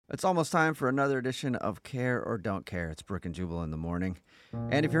It's almost time for another edition of Care or Don't Care. It's Brooke and Jubal in the morning.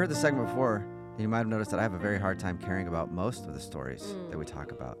 And if you heard the segment before, then you might have noticed that I have a very hard time caring about most of the stories that we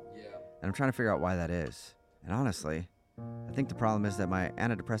talk about. Yeah. And I'm trying to figure out why that is. And honestly, I think the problem is that my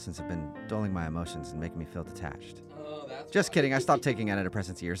antidepressants have been dulling my emotions and making me feel detached. Oh, that's Just why. kidding. I stopped taking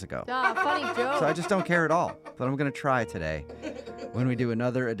antidepressants years ago. Funny joke. So I just don't care at all. But I'm going to try today when we do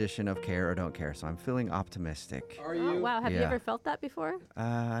another edition of Care or Don't Care. So I'm feeling optimistic. Are Oh, you? wow. Have you Yeah. ever felt that before?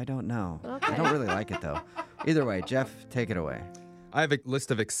 I don't know. Okay. I don't really like it, though. Either way, Jeff, take it away. I have a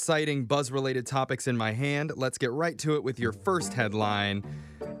list of exciting buzz-related topics in my hand. Let's get right to it with your first headline.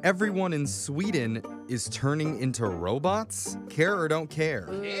 Everyone in Sweden is turning into robots? Care or don't care?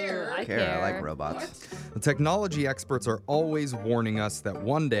 Care? I Care, I like robots. The technology experts are always warning us that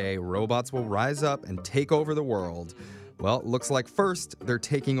one day robots will rise up and take over the world. Well, it looks like first they're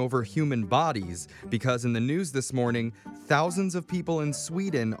taking over human bodies because in the news this morning, thousands of people in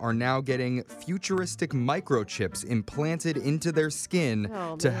Sweden are now getting futuristic microchips implanted into their skin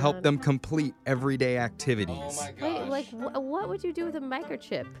Oh, to help man. them complete everyday activities. Oh my gosh. Wait, like, what would you do with a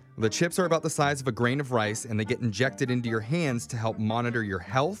microchip? The chips are about the size of a grain of rice and they get injected into your hands to help monitor your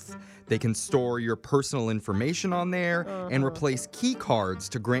health. They can store your personal information on there and replace key cards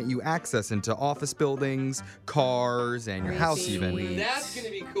to grant you access into office buildings, cars, and your house Creepy. even. That's gonna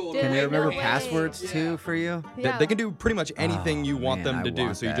be cool. Dude, Can they no remember way. passwords Yeah. too for you? They can do pretty much anything you want man, them I to do,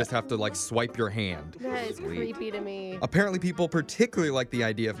 want so you that. just have to like swipe your hand. That is Sweet. creepy to me. Apparently, people particularly like the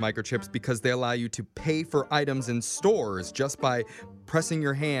idea of microchips because they allow you to pay for items in stores just by pressing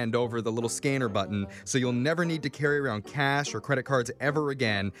your hand over the little scanner button, so you'll never need to carry around cash or credit cards ever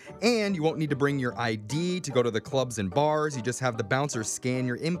again, and you won't need to bring your ID to go to the clubs and bars. You just have the bouncer scan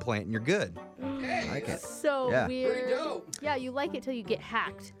your implant and you're good. Hey, I like it. So Yeah. weird. Pretty dope. Yeah, you like it till you get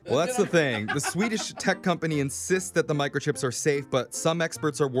hacked. Well, that's the thing. The Swedish tech company insists that the microchips are safe, but some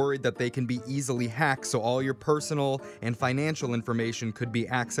experts are worried that they can be easily hacked, so all your personal and financial information could be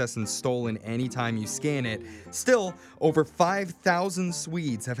accessed and stolen anytime you scan it. Still, over 5,000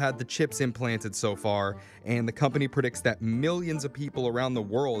 Swedes have had the chips implanted so far, and the company predicts that millions of people around the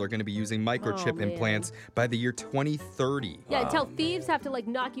world are going to be using microchip man. implants by the year 2030. Yeah, until thieves have to like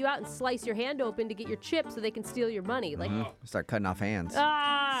knock you out and slice your hand open to get your chip so they can steal your money. Like, Start cutting off hands.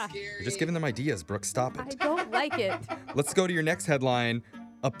 Scary. You're just giving them ideas, Brooke. Stop I it. don't like it. Let's go to your next headline.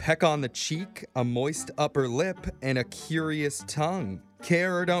 A peck on the cheek, a moist upper lip, and a curious tongue.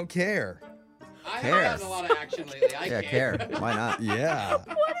 Care or don't care? I Care. haven't gotten a lot of action lately. I Yeah, care. care. Why not? Yeah. What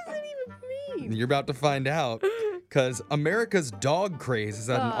does it even mean? You're about to find out. Because America's dog craze is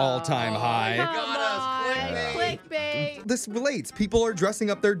at an all-time high. Got us. Clickbait. This relates. People are dressing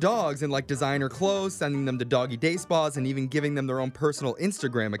up their dogs in like designer clothes, sending them to doggy day spas, and even giving them their own personal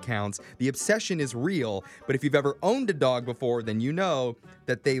Instagram accounts. The obsession is real, but if you've ever owned a dog before, then you know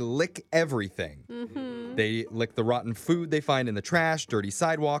that they lick everything. They lick the rotten food they find in the trash, dirty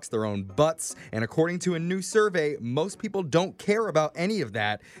sidewalks, their own butts, and according to a new survey, most people don't care about any of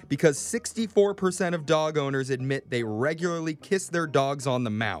that because 64% of dog owners admit they regularly kiss their dogs on the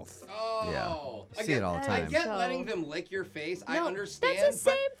mouth. Oh. Yeah. I See it get- all the I time. get So- letting them lick your face. I No, understand. that's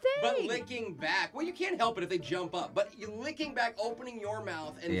the same But thing. licking back, well, you can't help it if they jump up. But you licking back, opening your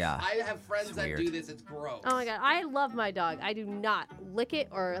mouth, and Yeah. I have friends It's that weird. do this. It's gross. Oh my god, I love my dog. I do not lick it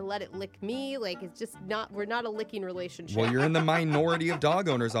or let it lick me. Like, it's just not, we're not a licking relationship. Well, you're in the minority of dog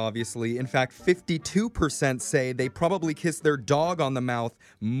owners, obviously. In fact, 52% say they probably kiss their dog on the mouth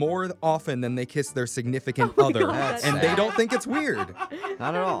more often than they kiss their significant Oh my other. God, that's And sad. they don't think it's weird.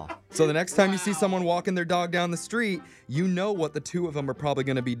 Not at all. So the next time you see someone walking their dog down the street, you know what the two of them are probably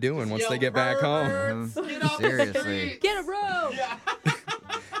going to be doing once they get back home. Perverts, Get off the Seriously. street. Get a rope. Yeah.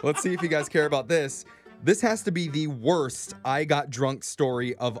 Let's see if you guys care about this. This has to be the worst I got drunk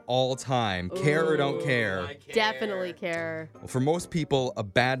story of all time. Care or don't care? I care. Definitely care. Well, for most people, a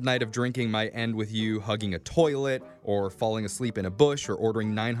bad night of drinking might end with you hugging a toilet or falling asleep in a bush or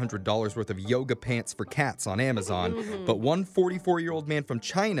ordering $900 worth of yoga pants for cats on Amazon. But one 44-year-old man from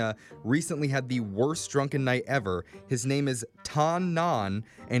China recently had the worst drunken night ever. His name is Tan Nan,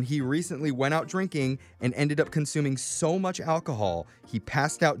 and he recently went out drinking and ended up consuming so much alcohol, he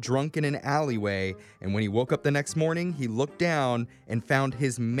passed out drunk in an alleyway, and when he woke up the next morning, he looked down and found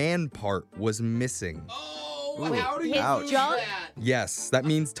his man part was missing. Oh, Ooh. how do you His do junk? that? Yes, that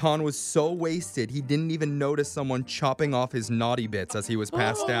means Tan was so wasted he didn't even notice someone chopping off his naughty bits as he was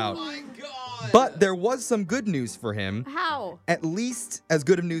passed Oh out. my god. But there was some good news for him. How? At least as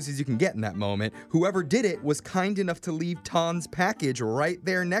good of news as you can get in that moment. Whoever did it was kind enough to leave Ton's package right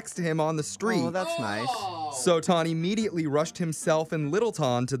there next to him on the street. Oh, that's nice. So Ton immediately rushed himself and little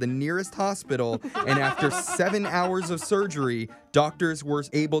Ton to the nearest hospital, and after 7 hours of surgery, doctors were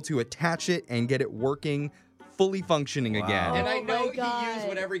able to attach it and get it working, fully functioning again. And I Oh know my he God. used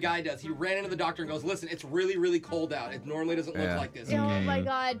what every guy does. He ran into the doctor and goes, listen, it's really, really cold out. It normally doesn't look Yeah. like this. Oh my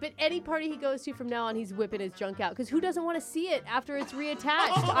God. But any party he goes to from now on, he's whipping his junk out. Because who doesn't want to see it after it's reattached?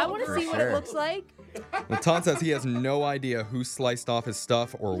 I want to For see what it sure. looks like. Well, Ton says he has no idea who sliced off his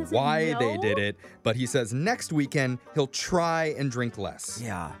stuff or doesn't why they know? did it, but he says next weekend he'll try and drink less.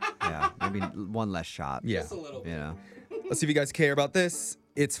 Yeah. Maybe one less shot. Yeah. Just a little bit. You know. Let's see if you guys care about this.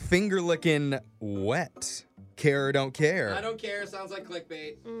 It's finger licking wet. Care or don't care. I don't care. Sounds like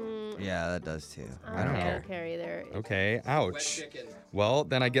clickbait. Yeah, that does too. I don't care. care either. Okay, Wet ouch. chicken. Well,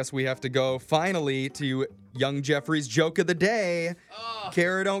 then I guess we have to go finally to young Jeffrey's joke of the day. Ugh.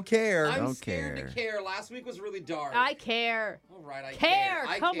 Care or don't care. I'm Don't scared care. to care. Last week was really dark. I care. All right, I Care,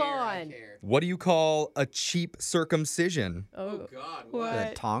 I come care, I on. care. What do you call a cheap circumcision? Oh, God. What? What?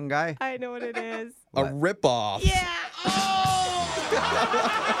 The Tong guy? I know what it is. A What? ripoff. Yeah.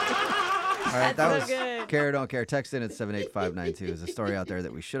 All right, That's that so was good. Care or Don't Care. Text in at 78592. Is a story out there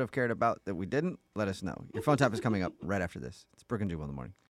that we should have cared about that we didn't? Let us know. Your phone tap is coming up right after this. It's Brooke and Jubal in the morning.